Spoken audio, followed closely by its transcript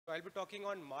So I'll be talking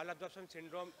on malabsorption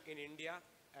syndrome in India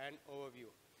and overview.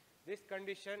 This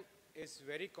condition is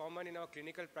very common in our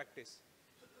clinical practice.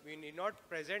 We need not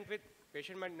present with,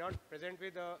 patient might not present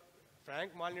with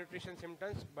frank malnutrition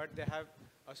symptoms, but they have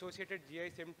associated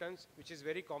GI symptoms, which is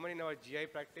very common in our GI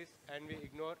practice, and we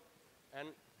ignore. And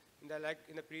in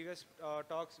the previous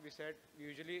talks, we said we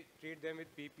usually treat them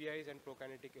with PPIs and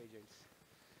prokinetic agents.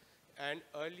 And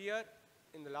earlier,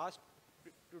 in the last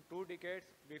two decades,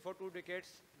 before 2 decades,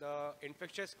 the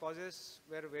infectious causes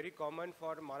were very common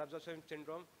for malabsorption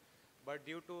syndrome, but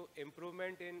due to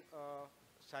improvement in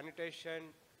sanitation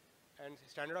and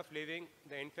standard of living,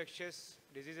 the infectious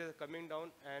diseases are coming down,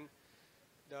 and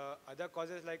the other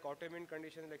causes like autoimmune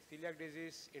conditions like celiac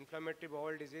disease, inflammatory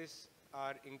bowel disease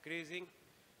are increasing,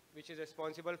 which is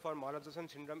responsible for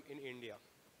malabsorption syndrome in India.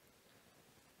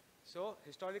 So,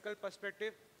 historical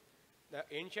perspective, the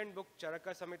ancient book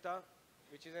Charaka Samhita,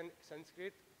 which is a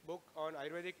Sanskrit book on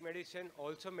Ayurvedic medicine,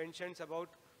 also mentions about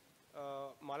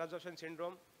malabsorption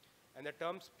syndrome, and the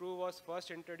term sprue was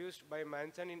first introduced by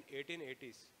Manson in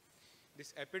 1880s.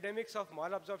 These epidemics of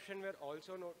malabsorption were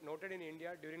also noted in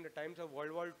India during the times of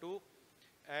World War II,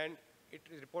 and it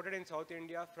is reported in South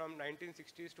India from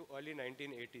 1960s to early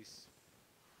 1980s.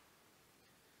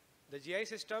 The GI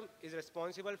system is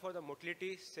responsible for the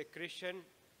motility, secretion,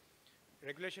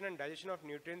 regulation and digestion of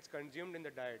nutrients consumed in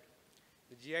the diet.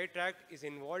 The GI tract is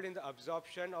involved in the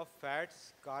absorption of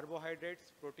fats,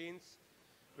 carbohydrates, proteins,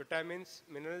 vitamins,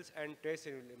 minerals, and trace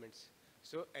elements.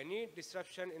 So any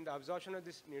disruption in the absorption of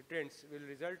these nutrients will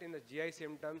result in the GI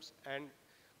symptoms, and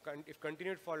if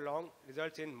continued for long,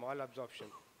 results in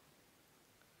malabsorption.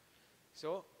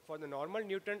 So for the normal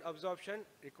nutrient absorption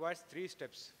requires 3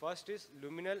 steps. First is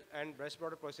luminal and breast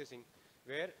border processing,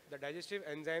 where the digestive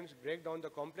enzymes break down the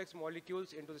complex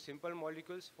molecules into the simple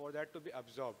molecules for that to be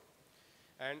absorbed.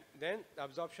 And then the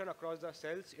absorption across the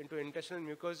cells into intestinal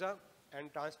mucosa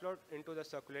and transport into the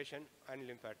circulation and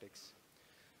lymphatics.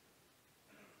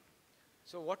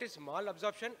 So what is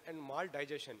malabsorption and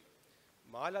maldigestion?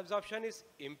 Malabsorption is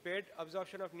impaired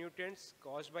absorption of nutrients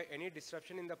caused by any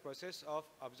disruption in the process of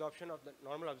absorption of the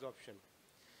normal absorption.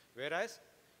 Whereas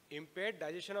impaired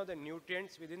digestion of the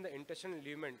nutrients within the intestinal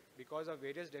lumen because of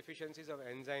various deficiencies of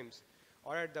enzymes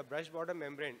or at the breast border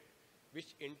membrane,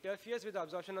 which interferes with the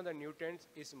absorption of the nutrients,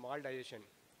 is maldigestion.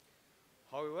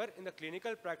 However, in the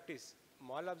clinical practice,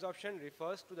 malabsorption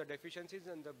refers to the deficiencies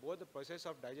in both the process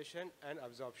of digestion and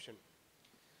absorption.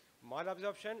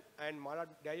 Malabsorption and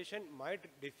maldigestion might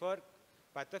differ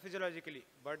pathophysiologically,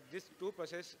 but these two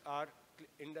processes are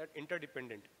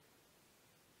interdependent.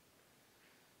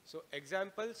 So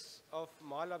examples of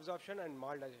malabsorption and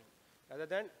maldigestion. Rather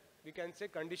than, we can say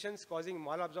conditions causing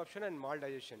malabsorption and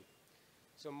maldigestion.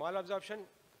 So malabsorption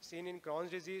seen in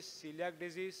Crohn's disease, celiac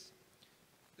disease,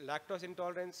 lactose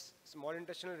intolerance, small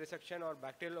intestinal resection or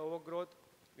bacterial overgrowth,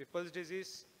 Whipple's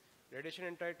disease, radiation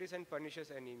enteritis, and pernicious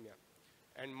anemia.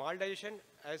 And maldigestion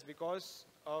as because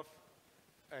of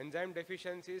enzyme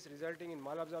deficiencies resulting in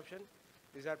malabsorption.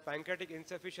 These are pancreatic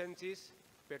insufficiencies,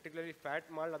 particularly fat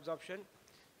malabsorption,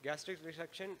 gastric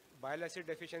resection, bile acid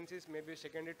deficiencies may be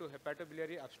secondary to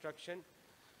hepatobiliary obstruction,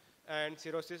 and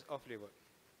cirrhosis of liver.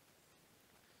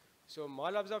 So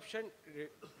malabsorption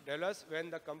develops when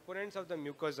the components of the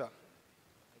mucosa.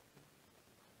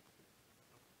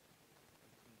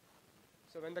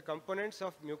 So when the components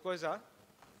of mucosa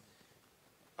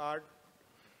are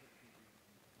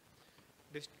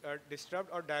disturbed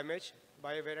or damaged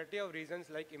by a variety of reasons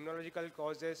like immunological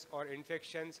causes or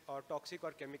infections or toxic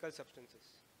or chemical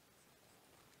substances.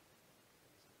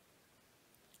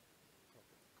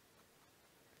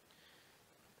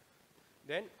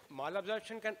 Then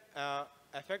malabsorption can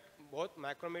affect both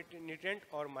macronutrient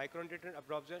or micronutrient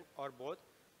absorption or both,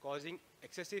 causing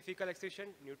excessive fecal excretion,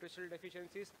 nutritional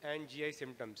deficiencies, and GI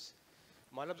symptoms.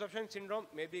 Malabsorption syndrome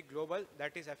may be global,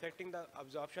 that is affecting the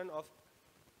absorption of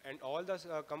and all the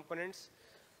components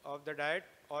of the diet,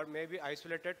 or may be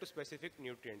isolated to specific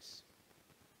nutrients.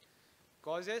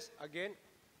 Causes, again,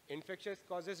 infectious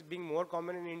causes being more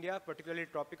common in India, particularly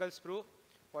tropical sprue,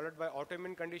 followed by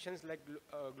autoimmune conditions like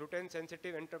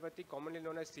gluten-sensitive enteropathy, commonly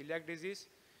known as celiac disease,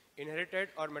 inherited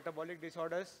or metabolic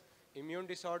disorders, immune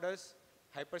disorders,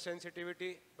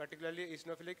 hypersensitivity, particularly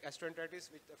eosinophilic gastroenteritis,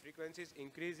 with the frequency is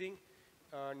increasing,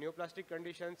 neoplastic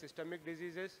conditions, systemic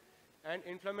diseases, and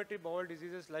inflammatory bowel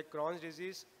diseases like Crohn's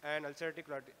disease and ulcerative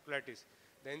colitis.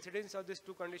 The incidence of these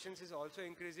two conditions is also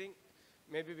increasing,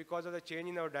 maybe because of the change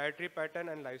in our dietary pattern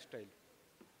and lifestyle.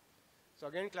 So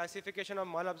again, classification of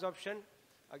malabsorption,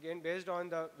 again based on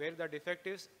where the defect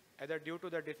is, either due to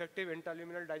the defective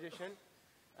interluminal digestion,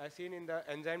 as seen in the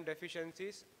enzyme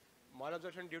deficiencies,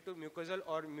 malabsorption due to mucosal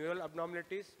or mural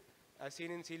abnormalities as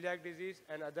seen in celiac disease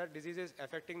and other diseases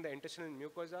affecting the intestinal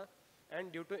mucosa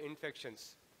and due to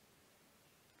infections.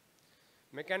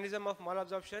 Mechanism of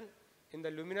malabsorption in the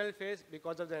luminal phase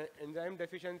because of the enzyme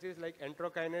deficiencies like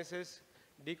enterokinases,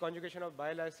 deconjugation of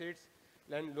bile acids,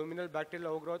 then luminal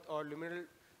bacterial overgrowth or luminal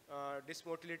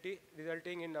dysmotility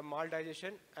resulting in a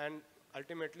maldigestion and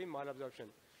ultimately malabsorption.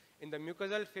 In the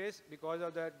mucosal phase, because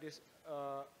of the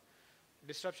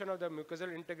disruption of the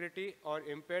mucosal integrity or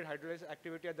impaired hydrolysis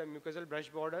activity at the mucosal brush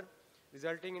border,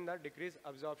 resulting in the decreased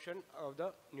absorption of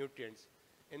the nutrients.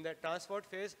 In the transport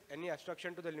phase, any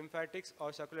obstruction to the lymphatics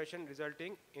or circulation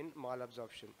resulting in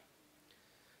malabsorption.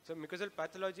 So mucosal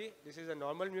pathology, this is a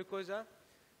normal mucosa.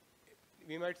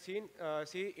 We might see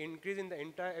increase in the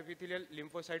intraepithelial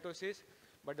lymphocytosis,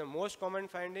 but the most common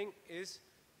finding is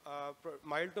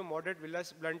mild to moderate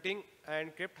villus blunting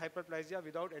and crypt hyperplasia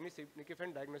without any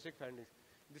significant diagnostic findings.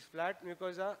 This flat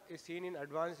mucosa is seen in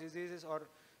advanced diseases or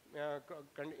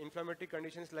inflammatory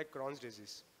conditions like Crohn's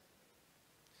disease.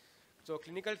 So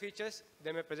clinical features,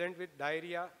 they may present with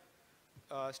diarrhea,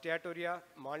 steatorrhea,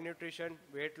 malnutrition,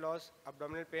 weight loss,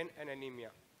 abdominal pain, and anemia.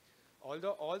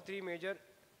 Although all three major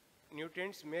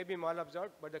nutrients may be malabsorbed,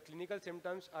 but the clinical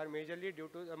symptoms are majorly due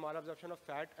to the malabsorption of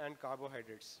fat and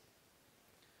carbohydrates.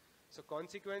 So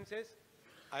consequences,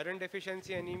 iron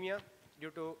deficiency anemia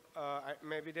due to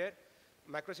may be there,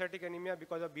 macrocytic anemia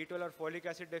because of B12 or folic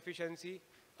acid deficiency,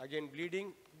 again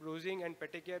bleeding, bruising, and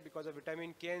petechia because of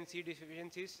vitamin K and C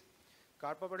deficiencies,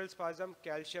 carpopedal spasm,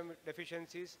 calcium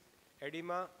deficiencies,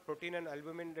 edema, protein and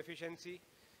albumin deficiency,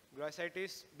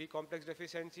 glossitis, B complex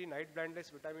deficiency, night blindness,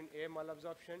 vitamin A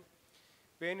malabsorption,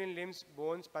 pain in limbs,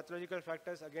 bones, pathological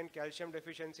factors, again calcium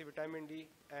deficiency, vitamin D,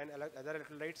 and other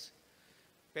electrolytes,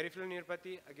 peripheral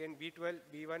neuropathy, again B12,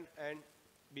 B1, and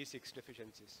B6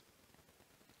 deficiencies.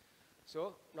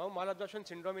 So now malabsorption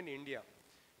syndrome in India.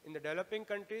 In the developing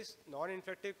countries,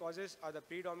 non-infective causes are the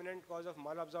predominant cause of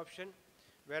malabsorption,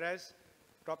 whereas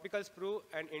tropical sprue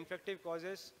and infective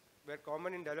causes were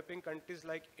common in developing countries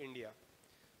like India.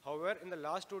 However, in the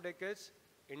last 2 decades,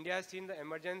 India has seen the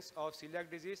emergence of celiac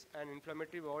disease and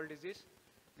inflammatory bowel disease.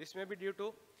 This may be due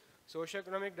to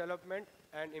socioeconomic development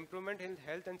and improvement in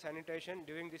health and sanitation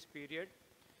during this period,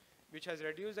 which has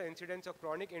reduced the incidence of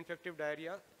chronic infective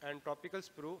diarrhea and tropical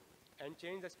sprue and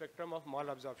changed the spectrum of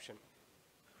malabsorption.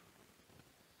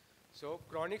 So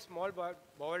chronic small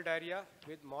bowel diarrhea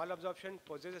with malabsorption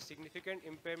poses a significant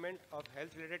impairment of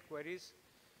health-related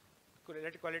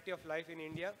quality of life in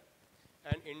India,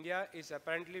 and India is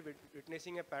apparently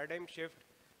witnessing a paradigm shift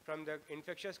from the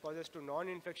infectious causes to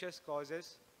non-infectious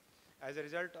causes as a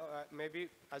result, maybe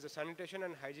as the sanitation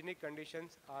and hygienic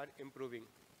conditions are improving.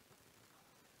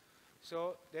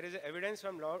 So there is evidence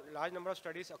from large number of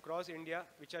studies across India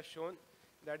which have shown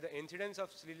that the incidence of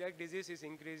celiac disease is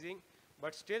increasing,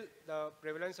 but still the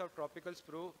prevalence of tropical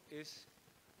sprue is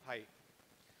high.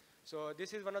 So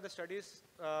this is one of the studies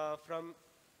from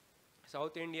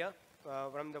South India,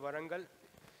 from the Warangal,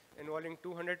 involving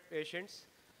 200 patients.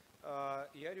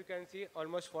 Here you can see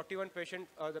almost 41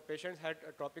 the patients had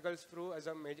a tropical sprue as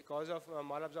a major cause of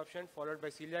malabsorption, followed by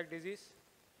celiac disease,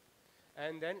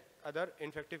 and then other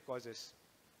infective causes.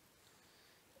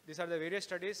 These are the various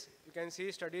studies. You can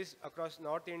see studies across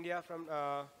North India from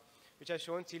which has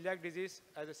shown celiac disease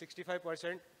as a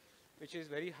 65%, which is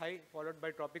very high, followed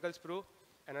by tropical sprue.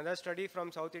 Another study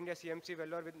from South India CMC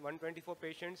Vellore with 124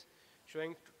 patients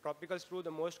showing tropical sprue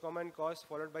the most common cause,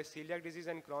 followed by celiac disease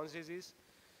and Crohn's disease.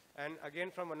 And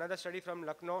again from another study from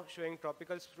Lucknow showing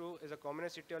tropical sprue is a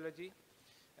commonest etiology.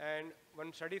 And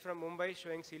one study from Mumbai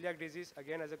showing celiac disease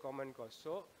again as a common cause.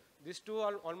 So these two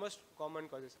are almost common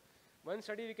causes. One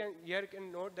study we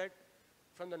can note that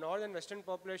from the north and western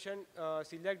population,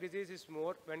 celiac disease is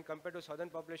more when compared to southern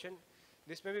population.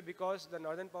 This may be because the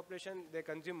northern population, they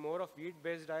consume more of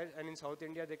wheat-based diet, and in South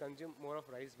India, they consume more of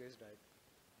rice-based diet.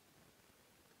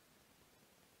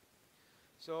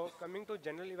 So coming to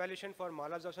general evaluation for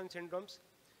malabsorption syndromes,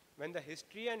 when the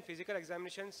history and physical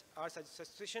examinations are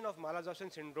suspicion of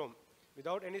malabsorption syndrome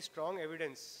without any strong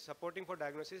evidence supporting for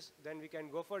diagnosis, then we can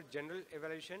go for general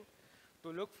evaluation to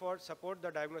look for support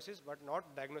the diagnosis but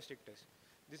not diagnostic test.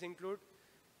 This include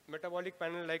metabolic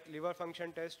panel like liver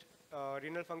function test,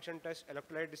 renal function test,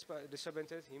 electrolyte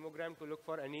disturbances, hemogram to look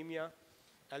for anemia,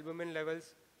 albumin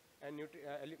levels, and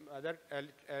other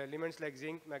elements like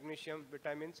zinc, magnesium,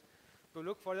 vitamins to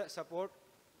look for the support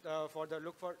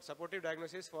look for supportive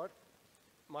diagnosis for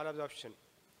malabsorption.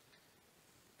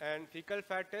 And fecal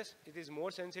fat test, it is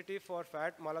more sensitive for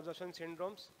fat malabsorption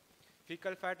syndromes.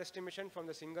 Fecal fat estimation from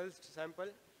the single sample,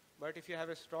 but if you have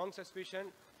a strong suspicion,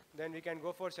 then we can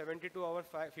go for 72-hour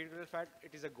fetal fat.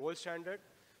 It is a gold standard,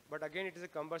 but again, it is a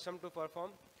cumbersome to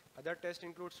perform. Other tests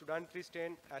include Sudan 3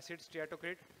 stain, acid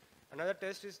steatocrit. Another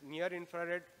test is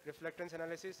near-infrared reflectance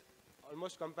analysis,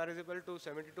 almost comparable to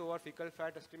 72-hour fecal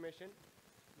fat estimation,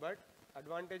 but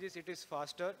advantage is it is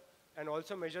faster and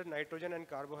also measure nitrogen and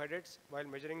carbohydrates while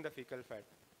measuring the fecal fat.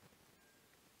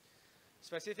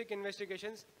 Specific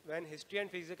investigations, when history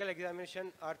and physical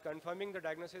examination are confirming the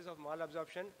diagnosis of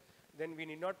malabsorption, then we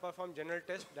need not perform general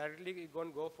tests, directly we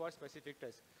go for specific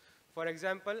tests. For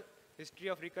example, history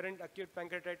of recurrent acute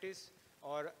pancreatitis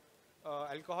or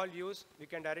alcohol use, we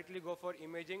can directly go for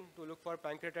imaging to look for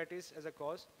pancreatitis as a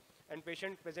cause. And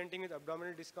patient presenting with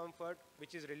abdominal discomfort,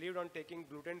 which is relieved on taking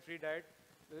gluten-free diet,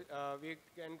 we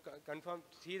can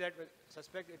see that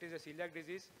suspect it is a celiac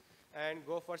disease and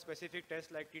go for specific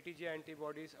tests like TTG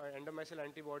antibodies or endomycin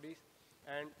antibodies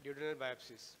and duodenal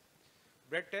biopsies.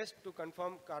 Breath test to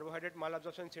confirm carbohydrate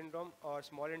malabsorption syndrome or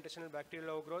small intestinal bacterial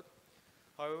overgrowth.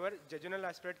 However, jejunal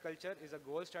aspirate culture is a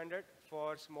gold standard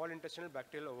for small intestinal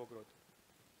bacterial overgrowth.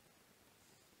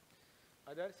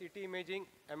 Other CT imaging,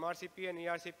 MRCP and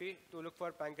ERCP to look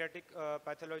for pancreatic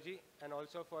pathology and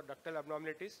also for ductal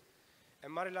abnormalities.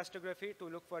 MR elastography to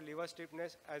look for liver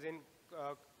stiffness as in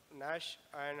NASH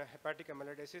and hepatic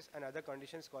amyloidosis and other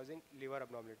conditions causing liver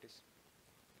abnormalities.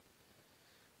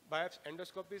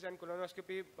 Endoscopies and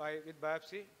colonoscopy with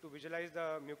biopsy to visualize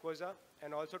the mucosa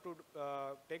and also to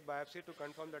take biopsy to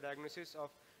confirm the diagnosis of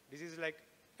diseases like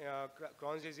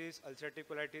Crohn's disease, ulcerative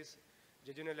colitis,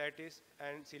 jejunalitis,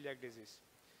 and celiac disease.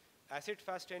 Acid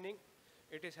fast staining,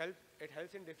 it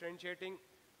helps in differentiating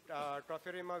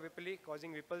Trophirema whipple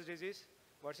causing Whipple's disease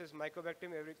versus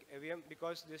Mycobacterium avium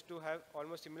because these two have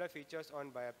almost similar features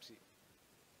on biopsy.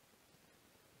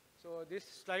 So this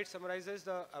slide summarizes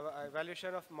the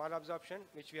evaluation of malabsorption,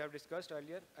 which we have discussed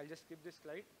earlier. I'll just skip this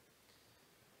slide.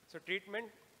 So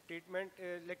treatment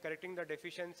is like correcting the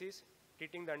deficiencies,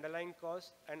 treating the underlying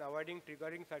cause, and avoiding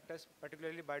triggering factors,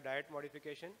 particularly by diet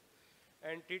modification,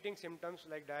 and treating symptoms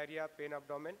like diarrhea, pain,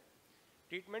 abdomen.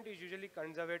 Treatment is usually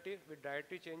conservative with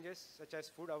dietary changes such as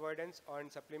food avoidance and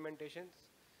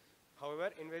supplementations. However,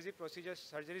 invasive procedures,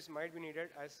 surgeries might be needed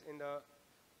as in the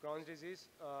Crohn's disease,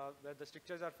 where the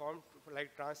strictures are formed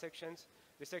like transections,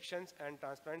 dissections, and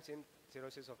transplants in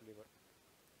cirrhosis of liver.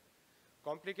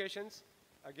 Complications,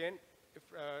 again, if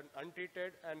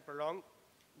untreated and prolonged,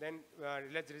 then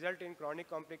let's result in chronic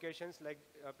complications like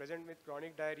present with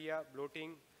chronic diarrhea,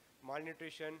 bloating,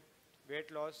 malnutrition,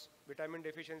 weight loss, vitamin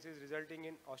deficiencies resulting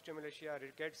in osteomalacia,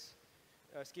 rickets,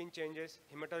 skin changes,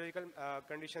 hematological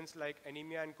conditions like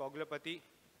anemia and coagulopathy,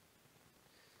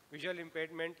 visual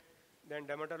impairment, then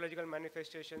dermatological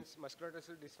manifestations,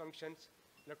 musculoskeletal dysfunctions,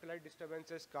 electrolyte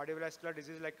disturbances, cardiovascular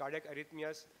disease like cardiac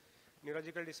arrhythmias,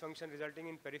 neurological dysfunction resulting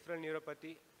in peripheral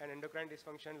neuropathy, and endocrine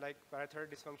dysfunction like parathyroid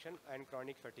dysfunction and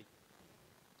chronic fatigue.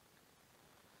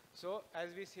 So as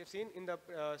we have seen in the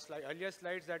earlier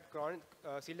slides that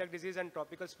celiac disease and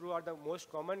tropical sprue are the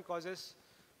most common causes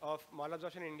of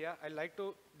malabsorption in India, I'd like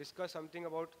to discuss something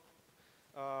about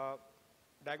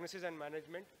diagnosis and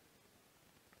management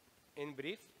in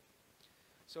brief.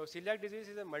 So celiac disease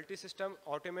is a multi-system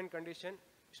autoimmune condition,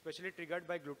 especially triggered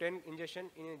by gluten ingestion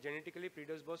in a genetically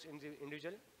predisposed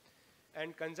individual,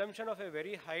 and consumption of a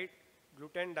very high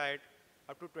gluten diet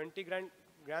up to 20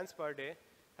 grams per day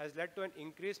has led to an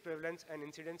increased prevalence and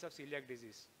incidence of celiac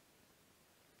disease.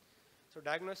 So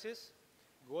diagnosis,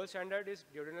 gold standard is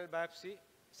duodenal biopsy,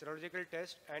 serological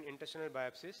test, and intestinal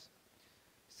biopsies.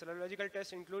 Serological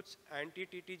test includes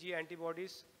anti-TTG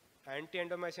antibodies,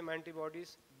 anti-endomycin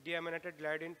antibodies, deaminated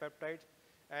gliadin peptides,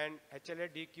 and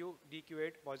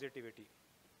HLA-DQ8 positivity.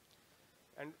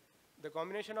 And the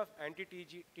combination of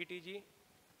anti-TTG,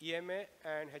 EMA,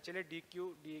 and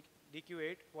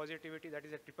HLA-DQ8 positivity, that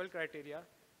is a triple criteria,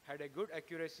 had a good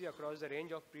accuracy across the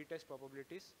range of pre-test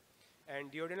probabilities,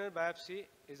 and duodenal biopsy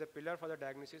is a pillar for the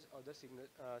diagnosis of the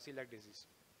celiac disease.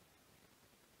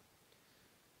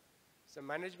 So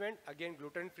management, again,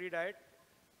 gluten-free diet,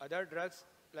 other drugs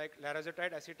like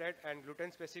larazotide, acetate, and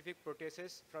gluten-specific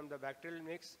proteases from the bacterial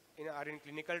mix are in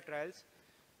clinical trials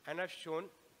and have shown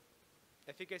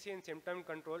efficacy in symptom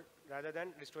control rather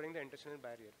than restoring the intestinal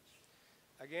barrier.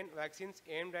 Again, vaccines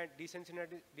aimed at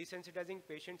desensitizing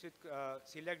patients with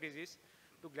celiac disease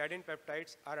to gliadin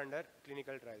peptides are under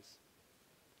clinical trials.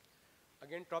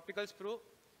 Again, tropical sprue,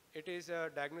 it is a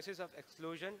diagnosis of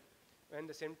exclusion when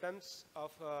the symptoms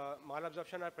of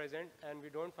malabsorption are present and we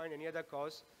don't find any other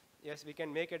cause. Yes, we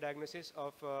can make a diagnosis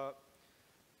of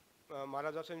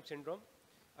malabsorption syndrome.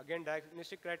 Again,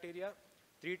 diagnostic criteria,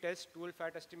 3 tests, stool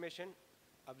fat estimation,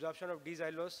 absorption of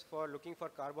D-xylose for looking for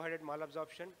carbohydrate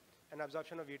malabsorption, and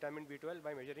absorption of vitamin B12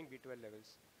 by measuring B12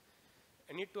 levels.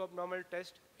 Any two abnormal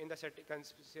test in the setting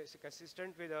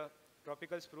consistent with a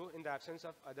tropical sprue in the absence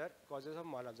of other causes of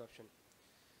malabsorption.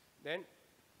 Then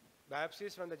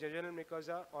biopsies from the jejunal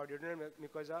mucosa or duodenal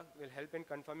mucosa will help in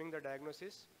confirming the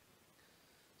diagnosis.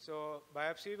 So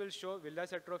biopsy will show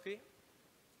villus atrophy,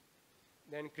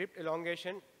 then crypt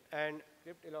elongation and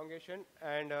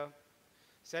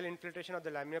cell infiltration of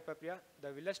the laminar papilla. The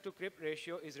villus to crypt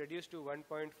ratio is reduced to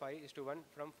 1.5:1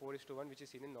 from 4:1, which is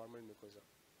seen in normal mucosa.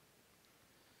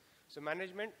 So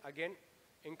management again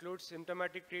includes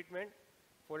symptomatic treatment,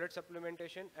 folate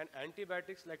supplementation, and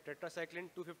antibiotics like tetracycline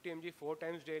 250 mg 4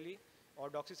 times daily or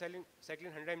doxycycline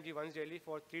 100 mg once daily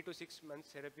for 3 to 6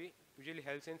 months therapy usually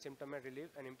helps in symptom relief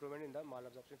and improvement in the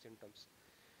malabsorption symptoms.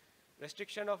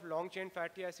 Restriction of long-chain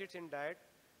fatty acids in diet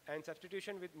and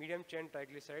substitution with medium-chain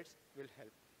triglycerides will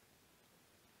help.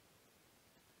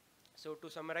 So to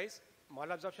summarize,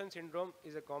 malabsorption syndrome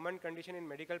is a common condition in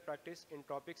medical practice in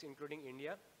tropics including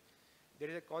India. There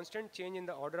is a constant change in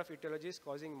the order of etiologies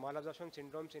causing malabsorption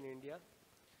syndromes in India.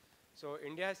 So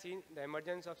India has seen the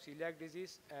emergence of celiac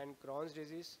disease and Crohn's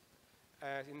disease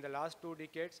in the last 2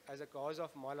 decades as a cause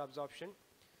of malabsorption.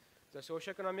 The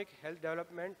socioeconomic health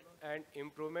development and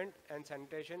improvement and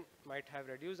sanitation might have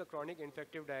reduced the chronic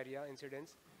infective diarrhea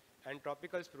incidence and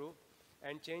tropical sprue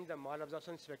and changed the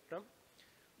malabsorption spectrum.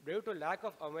 Due to lack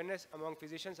of awareness among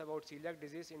physicians about celiac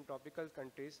disease in tropical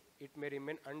countries, it may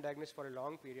remain undiagnosed for a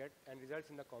long period and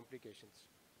results in the complications.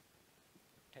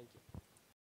 Thank you.